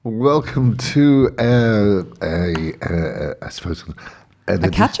Welcome to I suppose A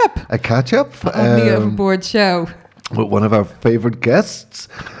catch-up a catch-up on the Overboard show. with one of our favourite guests,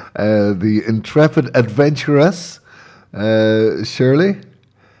 the intrepid adventuress Shirley.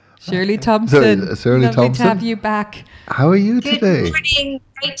 Shirley Thompson. Shirley Lovely Thompson. to have you back. How are you Good today? morning.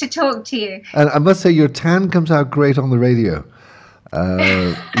 Great to talk to you. And I must say, your tan comes out great on the radio.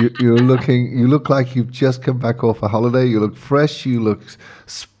 You look like you've just come back off a holiday. You look fresh. You look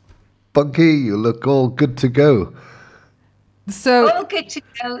spunky. You look all good to go. So, All good to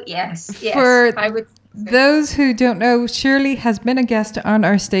go. Yes. for I would. those who don't know, Shirley has been a guest on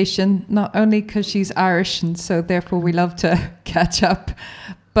our station, not only because she's Irish and so therefore we love to catch up,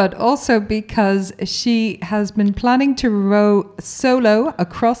 but also because she has been planning to row solo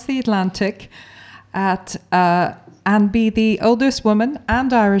across the Atlantic and be the oldest woman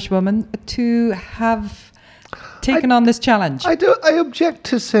and Irish woman to have taken on this challenge. I object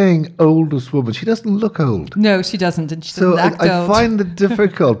to saying oldest woman. She doesn't look old. No, she doesn't, and she So doesn't act I old. find it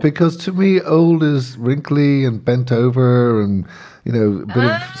difficult because to me, old is wrinkly and bent over and, a bit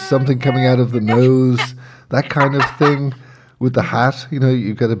of something coming out of the nose, that kind of thing. With the hat,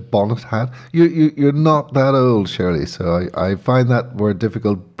 you get a bonnet hat. You're not that old, Shirley. So I find that word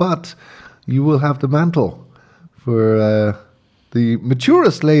difficult. But you will have the mantle for the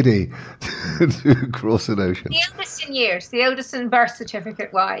maturest lady to cross an ocean. The oldest in years, the oldest in birth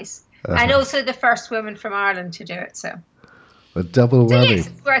certificate wise, and also the first woman from Ireland to do it. So A double yes, whammy.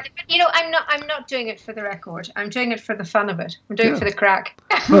 it's worth it. But I'm not doing it for the record. I'm doing it for the fun of it. I'm doing it for the crack.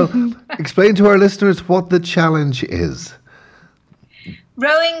 Well, explain to our listeners what the challenge is.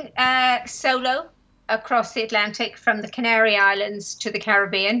 Rowing solo across the Atlantic from the Canary Islands to the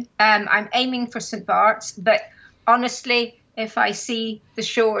Caribbean. I'm aiming for St. Bart's, but honestly, if I see the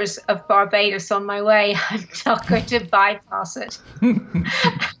shores of Barbados on my way, I'm not going to bypass it and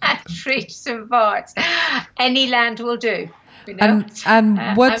reach St. Bart's. Any land will do. And what's I'm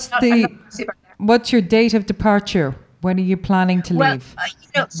not fussy about that. what's your date of departure? When are you planning to Well, leave?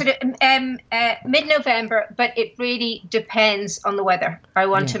 sort of mid-November, but it really depends on the weather. I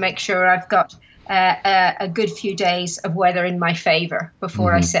want to make sure I've got a good few days of weather in my favour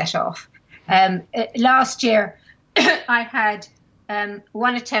before I set off. Last year, I had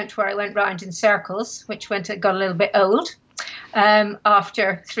one attempt where I went round in circles, which got a little bit old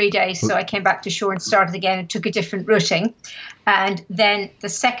after 3 days. So I came back to shore and started again and took a different routing. And then the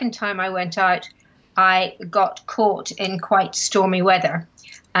second time I went out, I got caught in quite stormy weather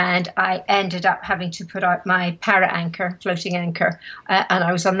and I ended up having to put out my para anchor, floating anchor, and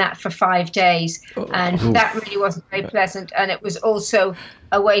I was on that for 5 days. And that really wasn't very pleasant. And it was also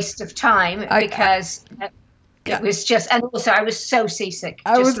a waste of time because it was just, and also I was so seasick.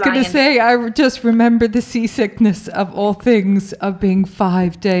 I was going to say, I just remember the seasickness of all things of being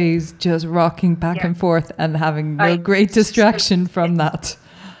 5 days just rocking back and forth and having no great distraction from that.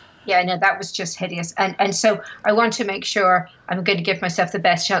 Yeah, no, that was just hideous. And so I want to make sure I'm going to give myself the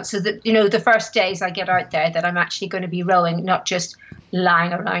best chance so that, the first days I get out there that I'm actually going to be rowing, not just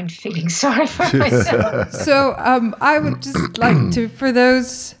lying around feeling sorry for myself. So I would just like to, for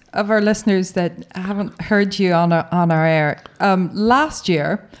those of our listeners that haven't heard you on our air, last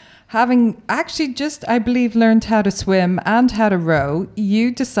year, having actually just, I believe, learned how to swim and how to row,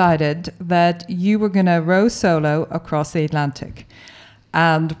 you decided that you were going to row solo across the Atlantic.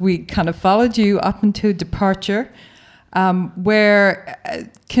 And we kind of followed you up into departure, where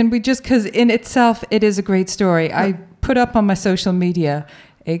can we just, because in itself, it is a great story. I put up on my social media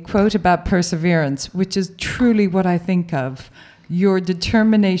a quote about perseverance, which is truly what I think of. Your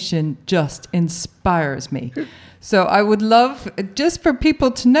determination just inspires me. So I would love just for people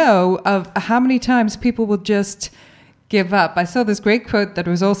to know of how many times people will just give up. I saw this great quote that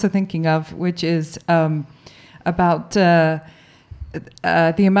I was also thinking of, which is about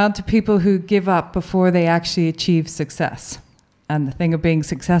the amount of people who give up before they actually achieve success. And the thing of being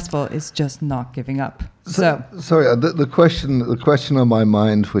successful is just not giving up. So sorry, the question on my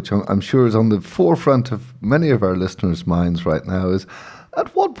mind, which I'm sure is on the forefront of many of our listeners' minds right now, is: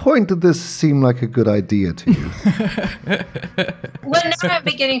 at what point did this seem like a good idea to you? Well, now I'm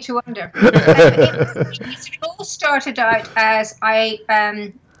beginning to wonder. It all started out as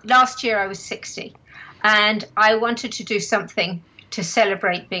last year I was 60, and I wanted to do something to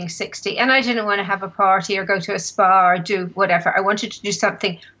celebrate being 60. And I didn't want to have a party or go to a spa or do whatever. I wanted to do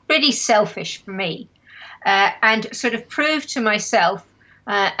something really selfish for me and sort of prove to myself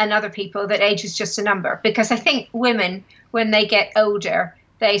and other people that age is just a number. Because I think women, when they get older,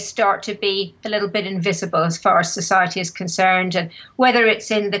 they start to be a little bit invisible as far as society is concerned. And whether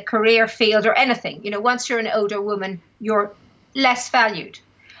it's in the career field or anything, once you're an older woman, you're less valued.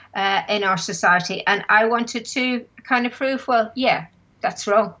 in our society. And I wanted to kind of prove, well, yeah, that's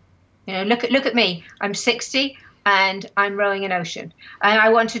wrong. Look at me. I'm 60 and I'm rowing an ocean. And I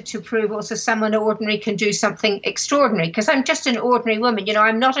wanted to prove also someone ordinary can do something extraordinary, because I'm just an ordinary woman.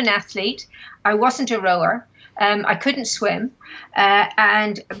 I'm not an athlete. I wasn't a rower. I couldn't swim,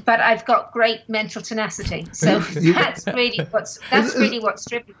 but I've got great mental tenacity. So that's really what's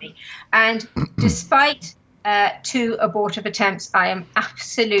driven me. And despite 2 abortive attempts, I am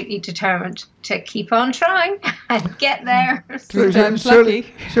absolutely determined to keep on trying and get there. Shirley,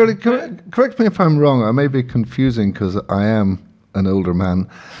 correct me if I'm wrong. I may be confusing because I am an older man.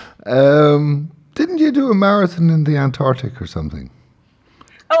 Didn't you do a marathon in the Antarctic or something?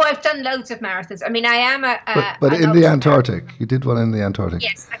 Oh, I've done loads of marathons. I mean, I am But in the Antarctic. You did one in the Antarctic.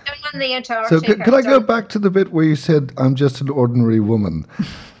 Yes, I've done one in the Antarctic. So could I go back to the bit where you said, I'm just an ordinary woman?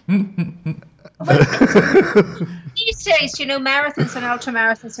 These days, marathons and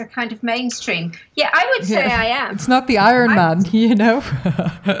ultramarathons are kind of mainstream. Yeah, I would say I am. It's not the Ironman,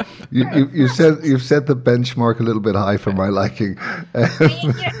 You've set the benchmark a little bit high for my liking. I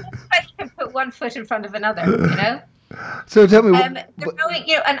can put one foot in front of another, So tell me,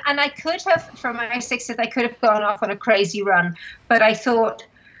 and I could have, from my 60th, I could have gone off on a crazy run, but I thought,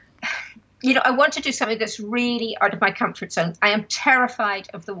 I want to do something that's really out of my comfort zone. I am terrified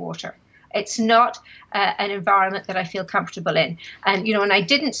of the water. It's not an environment that I feel comfortable in. And, and I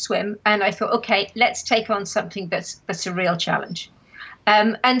didn't swim, and I thought, okay, let's take on something that's a real challenge.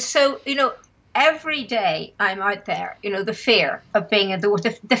 And so, every day I'm out there, the fear of being in the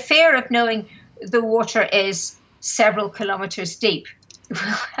water, the fear of knowing the water is several kilometers deep.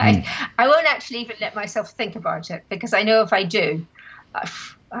 I won't actually even let myself think about it, because I know if I do,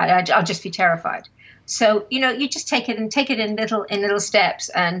 I'll just be terrified. So, you just take it in little steps,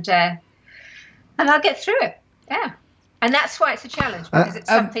 and I'll get through it. Yeah. And that's why it's a challenge, because it's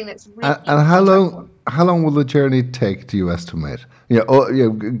something that's really. And how long will the journey take, do you estimate?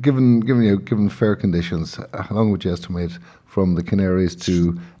 Given fair conditions, how long would you estimate from the Canaries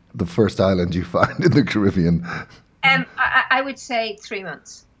to the first island you find in the Caribbean? I would say 3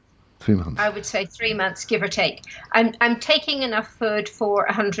 months. 3 months. I would say 3 months, give or take. I'm taking enough food for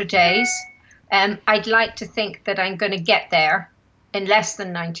 100 days. I'd like to think that I'm going to get there in less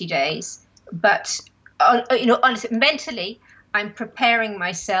than 90 days. But, honestly, mentally, I'm preparing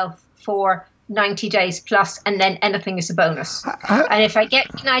myself for 90 days plus, and then anything is a bonus. And if I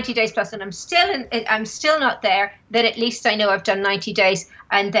get 90 days plus and I'm still not there, then at least I know I've done 90 days,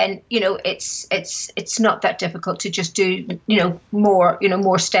 and then it's not that difficult to just do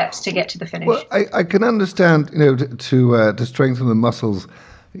more steps to get to the finish. Well, I can understand to strengthen the muscles.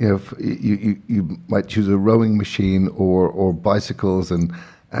 You might choose a rowing machine or bicycles, and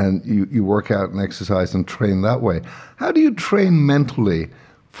you work out and exercise and train that way. How do you train mentally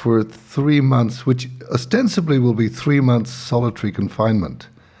for 3 months, which ostensibly will be 3 months solitary confinement?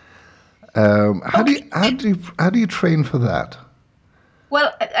 How do you train for that?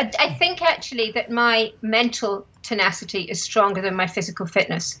 Well, I think actually that my mental tenacity is stronger than my physical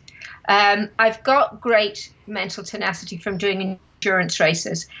fitness. I've got great mental tenacity from doing endurance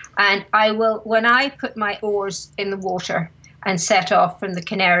races, and I will, when I put my oars in the water and set off from the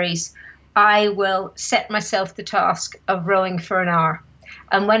Canaries, I will set myself the task of rowing for an hour.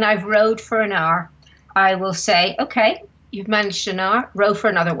 And when I've rowed for an hour, I will say, okay, you've managed an hour, row for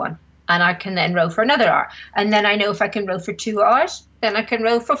another one. And I can then row for another hour. And then I know if I can row for 2 hours, then I can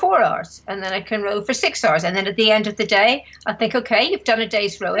row for 4 hours. And then I can row for 6 hours. And then at the end of the day, I think, okay, you've done a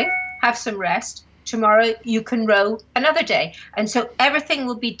day's rowing, have some rest. Tomorrow you can row another day. And so everything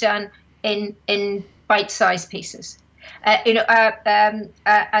will be done in bite-sized pieces.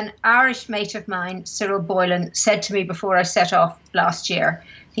 An Irish mate of mine, Cyril Boylan, said to me before I set off last year,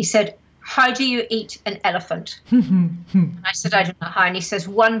 he said, how do you eat an elephant? I said, I don't know how. And he says,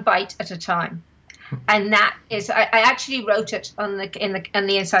 1 bite at a time. And that is, I actually wrote it on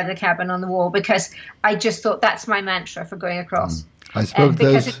the inside of the cabin on the wall, because I just thought that's my mantra for going across. I suppose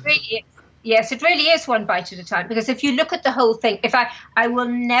because it really is 1 bite at a time. Because if you look at the whole thing, I will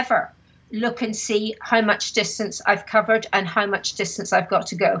never look and see how much distance I've covered and how much distance I've got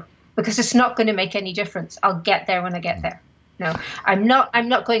to go, because it's not going to make any difference. I'll get there when I get there. No, I'm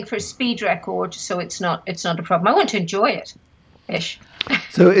not going for a speed record, so it's not a problem. I want to enjoy it, ish.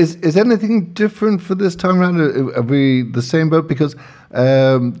 So is anything different for this time around? Are we the same boat? Because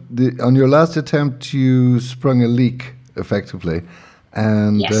on your last attempt, you sprung a leak effectively,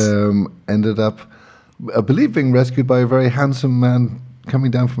 and yes. Ended up, I believe, being rescued by a very handsome man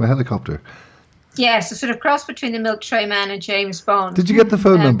coming down from a helicopter. Yes, a sort of cross between the Milk Tray Man and James Bond. Did you get the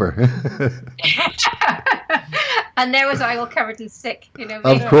phone number? And there was I all covered in sick,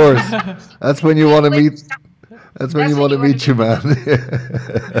 Of course. That's when you want to meet. That's when you want to meet your man.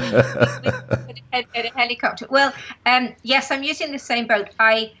 In a helicopter. Well, yes, I'm using the same boat.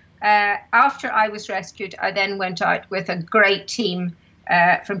 After I was rescued, I then went out with a great team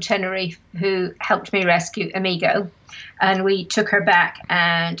from Tenerife who helped me rescue Amigo, and we took her back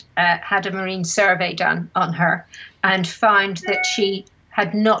and had a marine survey done on her, and found that she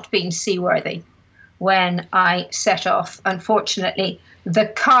had not been seaworthy when I set off. Unfortunately, the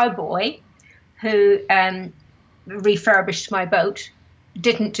cowboy who refurbished my boat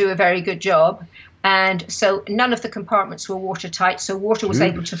didn't do a very good job. And so none of the compartments were watertight, so water was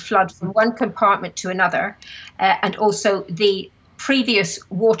able to flood from one compartment to another. And also the previous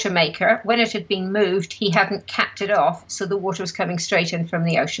water maker, when it had been moved, he hadn't capped it off, so the water was coming straight in from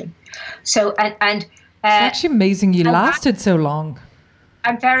the ocean. So, and it's actually amazing you lasted so long.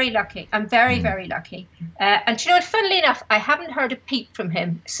 I'm very lucky. I'm very, very lucky. And you know what, funnily enough, I haven't heard a peep from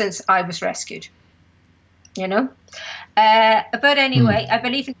him since I was rescued. But anyway, I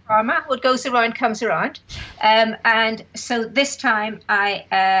believe in karma. What goes around comes around. And so this time I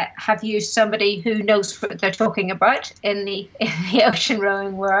have used somebody who knows what they're talking about in the ocean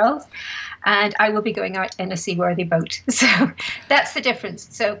rowing world. And I will be going out in a seaworthy boat. So that's the difference.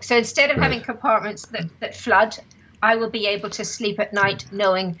 So instead of having compartments that flood, I will be able to sleep at night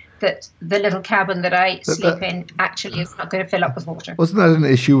knowing that the little cabin that I sleep in actually is not going to fill up with water. Wasn't that an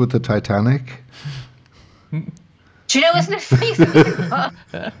issue with the Titanic? Do you know, isn't it amazing?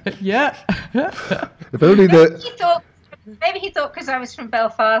 Yeah. If only maybe he thought because I was from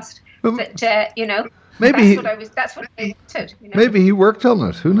Belfast that maybe that's what I wanted. Maybe he worked on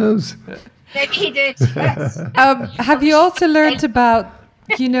it. Who knows? Maybe he did. Yes. Have you also learned about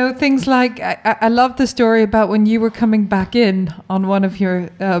things like I love the story about when you were coming back in on one of your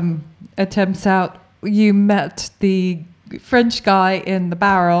attempts out. You met the French guy in the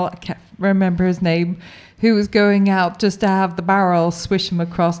barrel. I can't remember his name. Who was going out just to have the barrel swish him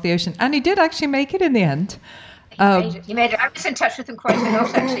across the ocean. And he did actually make it in the end. He made it. I was in touch with him quite a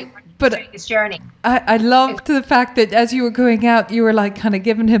lot, actually, during his journey. I loved the fact that as you were going out, you were like kind of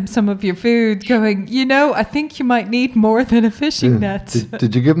giving him some of your food, going, I think you might need more than a fishing net.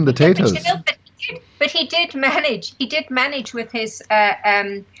 Did you give him the potatoes? But he did manage. He did manage with his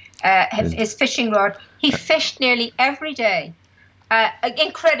fishing rod. He fished nearly every day.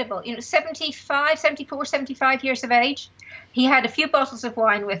 Incredible, 74, 75 years of age. He had a few bottles of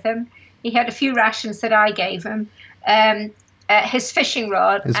wine with him. He had a few rations that I gave him. His fishing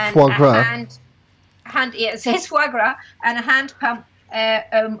rod, his foie gras, his foie gras, and a hand pump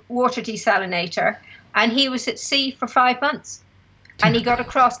water desalinator. And he was at sea for 5 months, and he got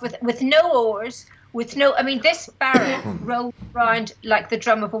across with no oars, this barrel rolled around like the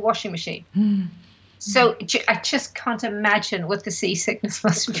drum of a washing machine. So I just can't imagine what the seasickness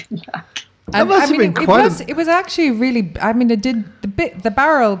must have been like. That must have been quite. It was actually really. It did the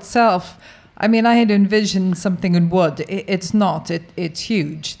barrel itself. I had envisioned something in wood. It's not. It's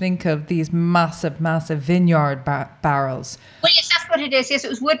huge. Think of these massive vineyard barrels. Well, yes, that's what it is. Yes, it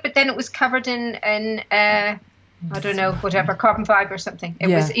was wood, but then it was covered in I don't know, whatever, carbon fibre or something. It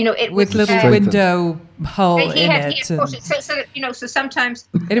was, it with was little window hole in it. So sometimes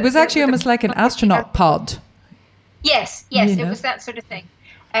it was actually almost like an astronaut pod. Yes, it was that sort of thing.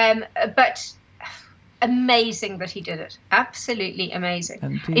 But amazing that he did it. Absolutely amazing.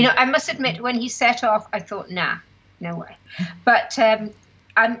 Indeed. I must admit, when he set off, I thought, nah, no way. But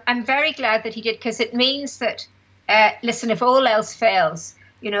I'm very glad that he did, because it means that, listen, if all else fails,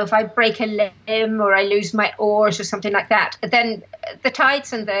 if I break a limb or I lose my oars or something like that, then the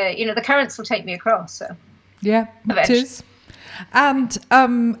tides and the currents will take me across. So yeah, it is. And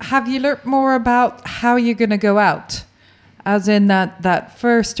have you learnt more about how you're going to go out? As in that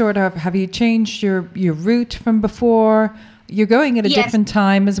first sort of, have you changed your route from before? You're going at a different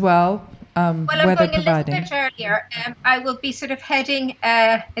time as well. I'm going a little bit earlier. I will be sort of heading,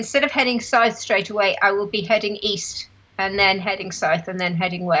 instead of heading south straight away, I will be heading east and then heading south and then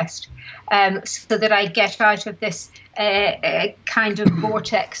heading west, so that I get out of this kind of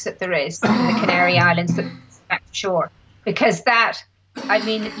vortex that there is in the Canary Islands that back to shore. Because that,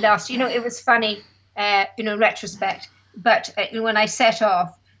 last, it was funny, in retrospect, but when I set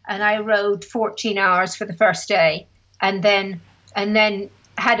off and I rode 14 hours for the first day and then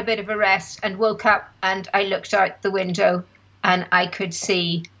had a bit of a rest and woke up and I looked out the window and I could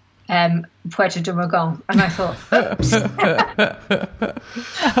see Puerto de Morgon, and I thought, oops.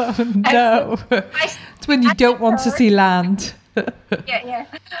 Oh no. It's when you don't want to see land. Yeah.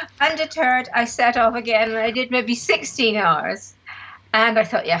 Undeterred, I set off again and I did maybe 16 hours. And I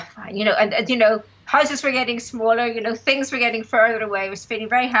thought, yeah, fine. And houses were getting smaller, things were getting further away. I was feeling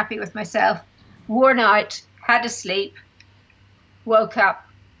very happy with myself, worn out, had to sleep, woke up,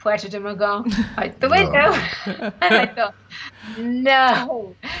 Puerto de Morgan out the window. And I thought,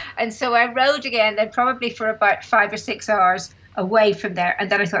 no. And so I rode again, then probably for about 5 or 6 hours away from there. And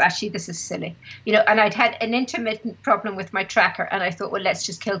then I thought, actually, this is silly. And I'd had an intermittent problem with my tracker. And I thought, well, let's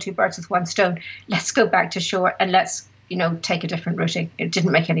just kill 2 birds with 1 stone. Let's go back to shore and let's, take a different routing. It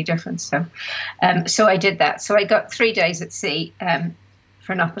didn't make any difference. So I did that. So I got 3 days at sea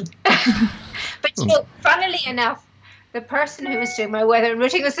for nothing. But funnily enough, the person who was doing my weather and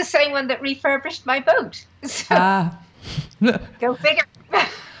routing was the same one that refurbished my boat. So, go figure.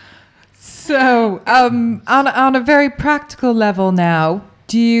 So, on a very practical level now,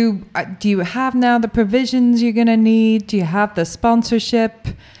 do you have now the provisions you're going to need? Do you have the sponsorship?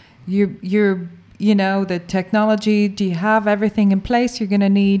 You're the technology. Do you have everything in place you're going to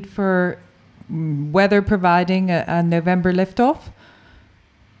need for weather providing a November liftoff?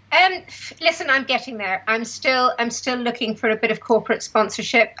 Listen, I'm getting there. I'm still looking for a bit of corporate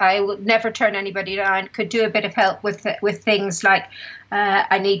sponsorship. I will never turn anybody down. Could do a bit of help with things like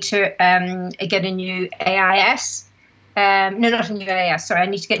I need to get a new AIS. No, not a new AIS. Sorry, I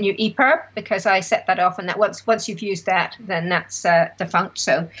need to get a new EPIRB because I set that off, and that once you've used that, then that's defunct.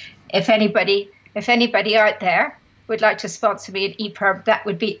 So, if anybody out there would like to sponsor me an EPIRB, that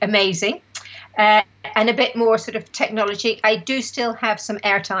would be amazing. And a bit more sort of technology. I do still have some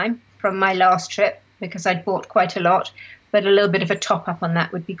airtime from my last trip because I'd bought quite a lot, but a little bit of a top up on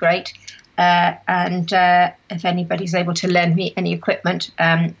that would be great. And if anybody's able to lend me any equipment,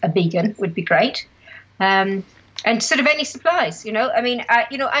 a beacon would be great. And sort of any supplies,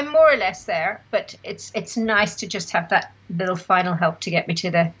 I'm more or less there, but it's nice to just have that little final help to get me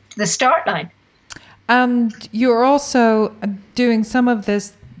to the start line. And you're also doing some of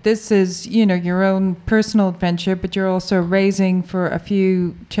this. This is, your own personal adventure, but you're also raising for a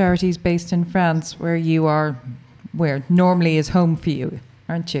few charities based in France where you are, where normally is home for you,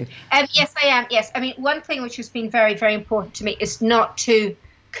 aren't you? Yes, I am. Yes. I mean, one thing which has been very, very important to me is not to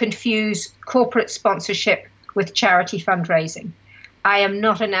confuse corporate sponsorship with charity fundraising. I am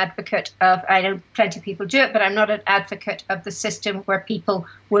not an advocate of, I know plenty of people do it, but I'm not an advocate of the system where people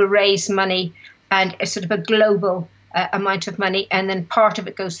will raise money and a sort of a global amount of money, and then part of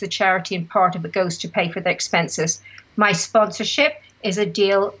it goes to the charity and part of it goes to pay for their expenses. My sponsorship is a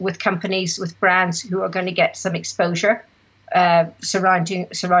deal with companies, with brands who are going to get some exposure surrounding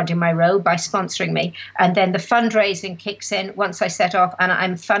my row by sponsoring me. And then the fundraising kicks in once I set off, and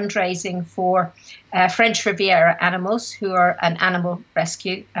I'm fundraising for French Riviera Animals, who are an animal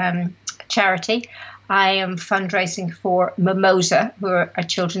rescue charity. I am fundraising for Mimosa, who are a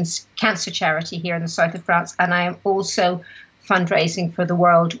children's cancer charity here in the south of France. And I am also fundraising for the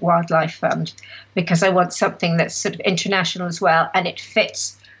World Wildlife Fund because I want something that's sort of international as well. And it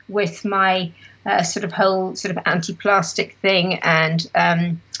fits with my sort of whole sort of anti-plastic thing and,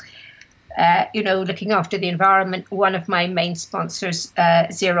 looking after the environment. One of my main sponsors,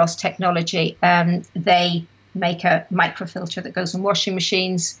 Xeros Technology, they make a microfilter that goes in washing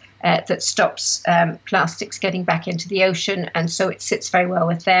machines that stops plastics getting back into the ocean, and so it sits very well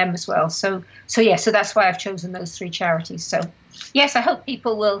with them as well. So that's why I've chosen those 3 charities. So yes, I hope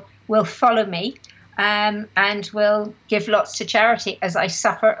people will follow me and will give lots to charity as I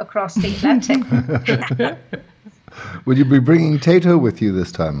suffer across the Atlantic. Will you be bringing Tato with you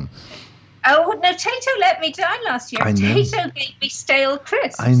this time? Oh, no, Tato let me down last year. Tato gave me stale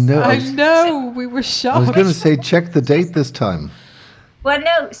crisps. I know. I know. We were shocked. I was going to say, check the date this time. Well,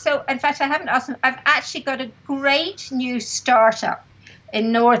 no. So, in fact, I haven't asked them. I've actually got a great new startup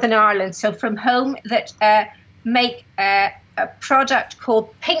in Northern Ireland. So, from home, that make a product called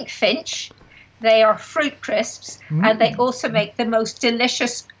Pink Finch. They are fruit crisps, and they also make the most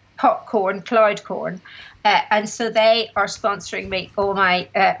delicious popcorn, cloud corn. And so they are sponsoring me all my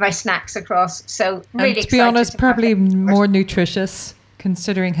my snacks across. So really, and to be honest, probably more nutritious,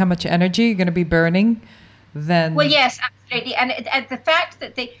 considering how much energy you're going to be burning. Than well, yes, absolutely. And the fact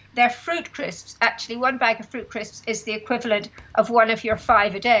that they're fruit crisps, actually, one bag of fruit crisps is the equivalent of one of your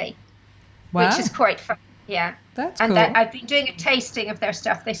 5 a day, which is quite fun. Yeah, that's cool. And I've been doing a tasting of their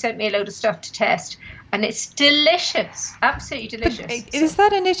stuff. They sent me a load of stuff to test. And it's delicious, absolutely delicious. But is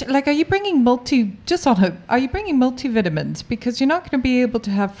that an issue? Like, are you bringing multivitamins? Because you're not going to be able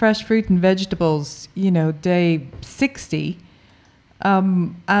to have fresh fruit and vegetables, day 60.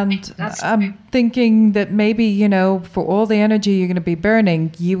 And I'm thinking that maybe, for all the energy you're going to be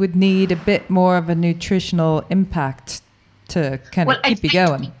burning, you would need a bit more of a nutritional impact to kind of keep you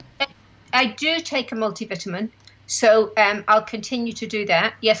going. I do take a multivitamin. So I'll continue to do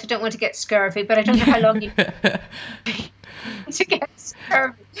that. Yes, I don't want to get scurvy, but I don't know how long you to get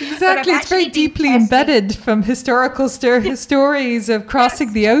scurvy. Exactly, it's very deeply embedded from historical stories of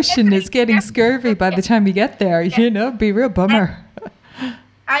crossing the ocean is getting scurvy by the time you get there. You know, be a real bummer.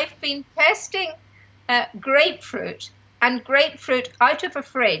 I've been testing grapefruit and grapefruit out of a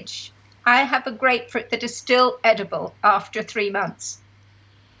fridge. I have a grapefruit that is still edible after 3 months.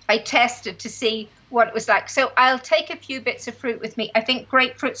 I tested to see what it was like. So I'll take a few bits of fruit with me. I think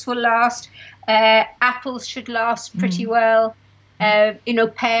grapefruits will last. Apples should last pretty well.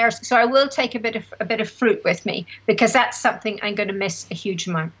 Pears. So I will take a bit of fruit with me because that's something I'm going to miss a huge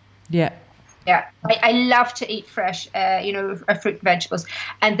amount. Yeah. Yeah, I love to eat fresh, fruit and vegetables,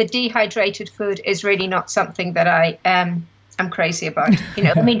 and the dehydrated food is really not something that I'm crazy about.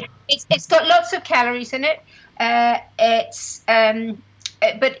 I mean, it's got lots of calories in it.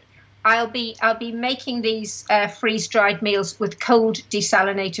 But I'll be making these freeze-dried meals with cold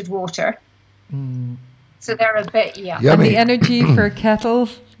desalinated water. So they're a bit Yummy. And the energy for a kettle,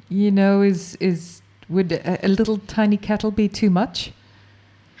 would a little tiny kettle be too much?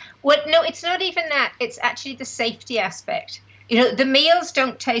 Well, no, it's not even that. It's actually the safety aspect. The meals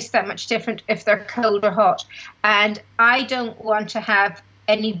don't taste that much different if they're cold or hot. And I don't want to have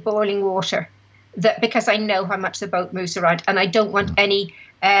any boiling water because I know how much the boat moves around. And I don't want any,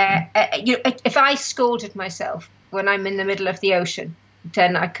 if I scalded myself when I'm in the middle of the ocean,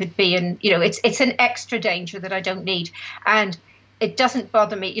 then I could be in, it's an extra danger that I don't need. And it doesn't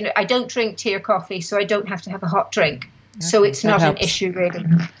bother me. I don't drink tea or coffee, so I don't have to have a hot drink. Okay, so it's not an issue, really.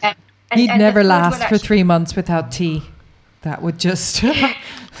 He'd never last for 3 months without tea. That would just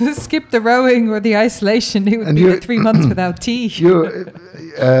skip the rowing or the isolation. He would be 3 months without tea. You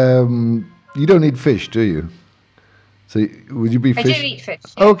don't eat fish, do you? So would you be fishing? I do eat fish.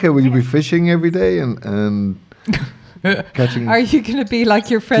 Yeah. Okay, would you be fishing every day and catching? Are you going to be like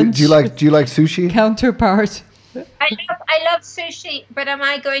your French? Do you like sushi? Counterpart. I love sushi, but am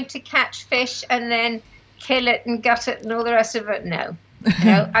I going to catch fish and then kill it and gut it and all the rest of it? No.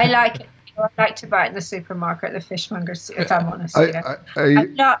 I like it. I like to buy it in the supermarket, the fishmongers, if I'm honest.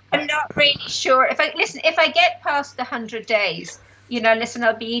 I'm not really sure. If I get past the 100 days,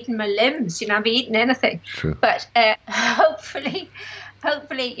 I'll be eating my limbs. I'll be eating anything. True. But hopefully,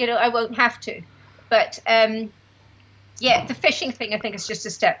 I won't have to. But the fishing thing, I think, is just a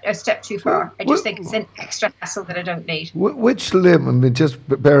step too far. I just think it's an extra hassle that I don't need. Which limb? I mean, just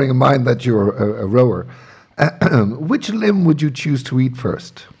bearing in mind that you're a rower, which limb would you choose to eat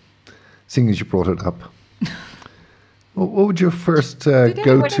first? Seeing as you brought it up, what would your first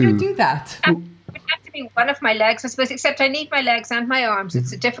go to? Do that? It would have to be one of my legs, I suppose. Except I need my legs and my arms.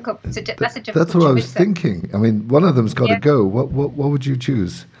 That's a difficult. That's what I was thinking. I mean, one of them's got to go. What would you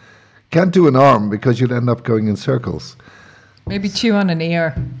choose? Can't do an arm because you'd end up going in circles. Maybe chew on an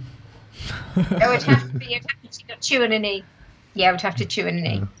ear. It would have to be. You'd have to chew on an knee. Yeah, I would have to chew on a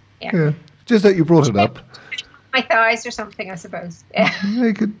knee. Yeah. Just that you brought it up. My thighs or something, I suppose. Yeah.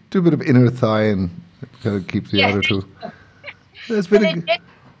 You could do a bit of inner thigh and kind of keep the other two. That's been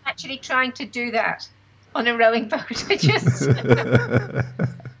actually trying to do that on a rowing boat. I just.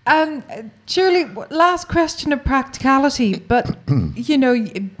 Shirley, last question of practicality, but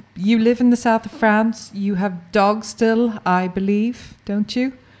you live in the south of France. You have dogs still, I believe, don't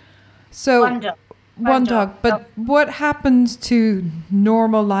you? So one dog. But what happens to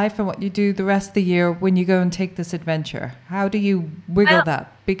normal life and what you do the rest of the year when you go and take this adventure? How do you wiggle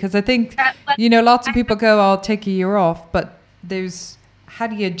that? Because I think, lots of people go, I'll take a year off, but how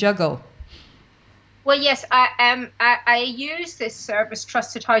do you juggle? Well, yes, I use this service,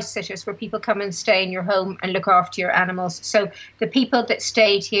 Trusted House Sitters, where people come and stay in your home and look after your animals. So the people that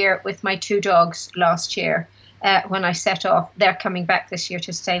stayed here with my 2 dogs last year, when I set off, they're coming back this year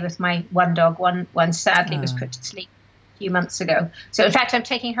to stay with my one dog. One sadly was put to sleep a few months ago. So in fact, I'm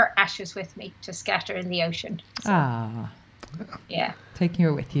taking her ashes with me to scatter in the ocean. So, yeah. Taking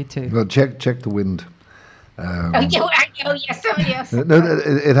her with you too. Well, check the wind. Yes, somebody else. No,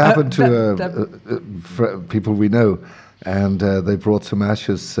 it happened to people we know, and they brought some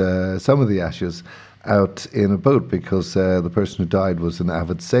ashes, some of the ashes, out in a boat because the person who died was an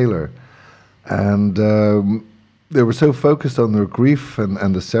avid sailor, and they were so focused on their grief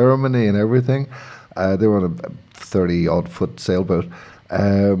and the ceremony and everything. They were on a 30-odd foot sailboat.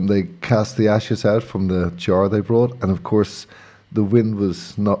 They cast the ashes out from the jar they brought, and of course, the wind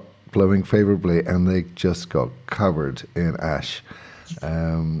was not blowing favorably, and they just got covered in ash.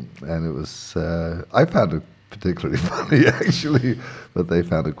 And it was, I found it particularly funny, actually, but they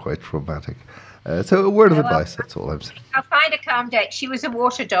found it quite traumatic. So a word of advice, that's all I'm saying. I'll find a calm day. She was a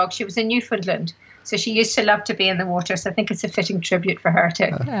water dog. She was in Newfoundland. So she used to love to be in the water. So I think it's a fitting tribute for her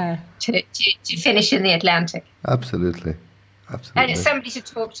to finish in the Atlantic. Absolutely. And it's somebody to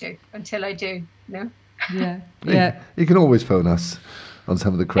talk to until I do, no? Yeah. You can always phone us on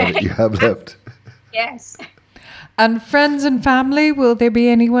some of the credit you have left. Yes. And friends and family, will there be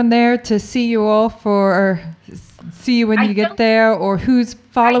anyone there to see you off or see you when you get there, or who's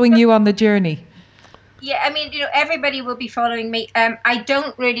following you on the journey? Yeah, I mean, everybody will be following me. I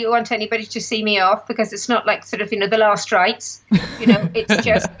don't really want anybody to see me off because it's not like sort of, the last rites. It's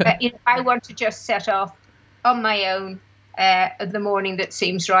just, I want to just set off on my own the morning that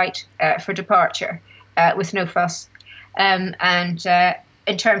seems right for departure with no fuss. And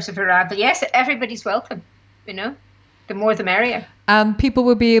in terms of arrival, yes, everybody's welcome, the more the merrier. And people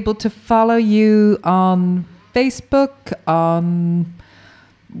will be able to follow you on Facebook, on...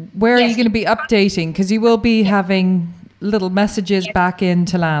 Where are you going to be updating? Because you will be having little messages back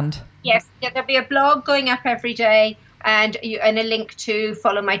into land. Yes, there'll be a blog going up every day and a link to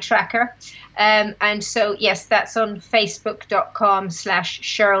follow my tracker. And so, yes, that's on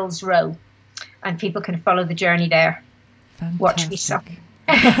facebook.com/Cheryl's Row. And people can follow the journey there. Fantastic. Watch me suck.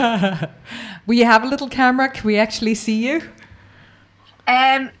 Will you have a little camera? Can we actually see you?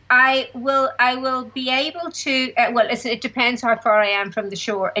 I will be able to. It depends how far I am from the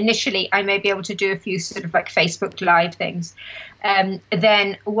shore. Initially, I may be able to do a few sort of like Facebook Live things.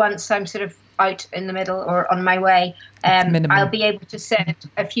 Then once I'm sort of out in the middle or on my way, I'll be able to send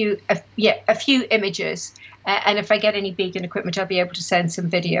a few images. And if I get any beacon equipment, I'll be able to send some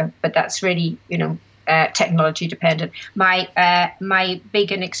video. But that's really, technology dependent. My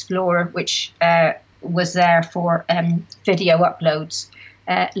Beacon Explorer, which was there for video uploads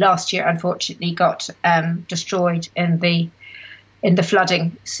last year, unfortunately got destroyed in the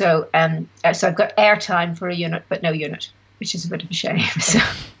flooding. So so I've got airtime for a unit, but no unit, which is a bit of a shame. So.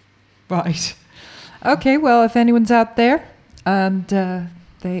 Right. Okay. Well, if anyone's out there and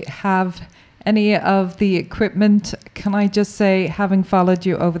they have any of the equipment, can I just say, having followed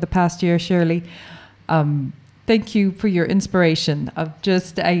you over the past year, Shirley, thank you for your inspiration of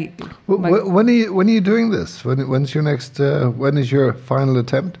just when are you doing this? When's your next? When is your final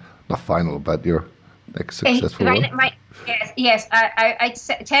attempt? Not final, but your next successful one. Yes. I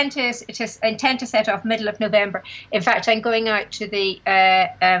intend to set off middle of November. In fact, I'm going out to the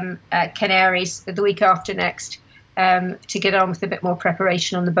Canaries the week after next to get on with a bit more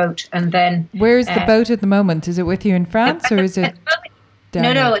preparation on the boat, and then. Where's the boat at the moment? Is it with you in France, or is it?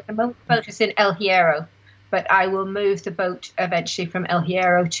 No. At the moment, the boat is in El Hierro. But I will move the boat eventually from El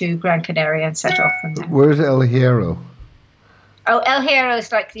Hierro to Gran Canaria and set off from there. Where's El Hierro? Oh, El Hierro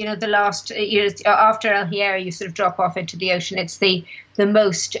is like, the last, after El Hierro, you sort of drop off into the ocean. It's the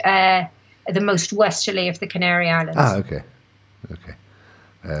most westerly of the Canary Islands. Ah, okay.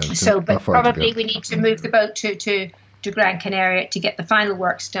 But probably we need to move the boat to Gran Canaria to get the final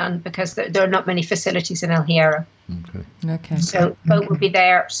works done because there are not many facilities in El Hierro. Okay. So boat will be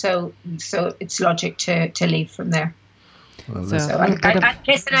there. So it's logic to leave from there. Well,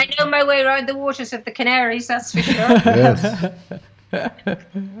 listen, I know my way around the waters of the Canaries. That's for sure. Yes.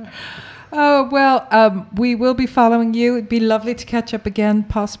 Oh, well, we will be following you. It'd be lovely to catch up again,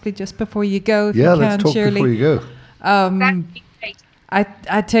 possibly just before you go. If you can, let's talk Shirley. before you go. That'd be great.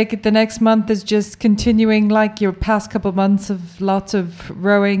 I take it the next month is just continuing like your past couple of months of lots of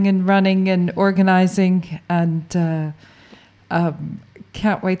rowing and running and organising, and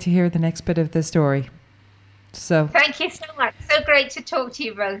can't wait to hear the next bit of the story. So thank you so much. So great to talk to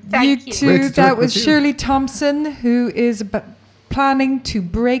you both. Thank you. Too. That was Shirley Thompson, who is planning to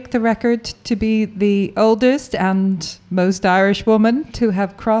break the record to be the oldest and most Irish woman to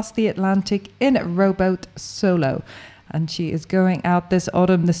have crossed the Atlantic in a rowboat solo. And she is going out this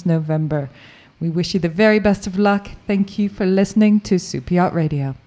autumn, this November. We wish you the very best of luck. Thank you for listening to Super Yacht Radio.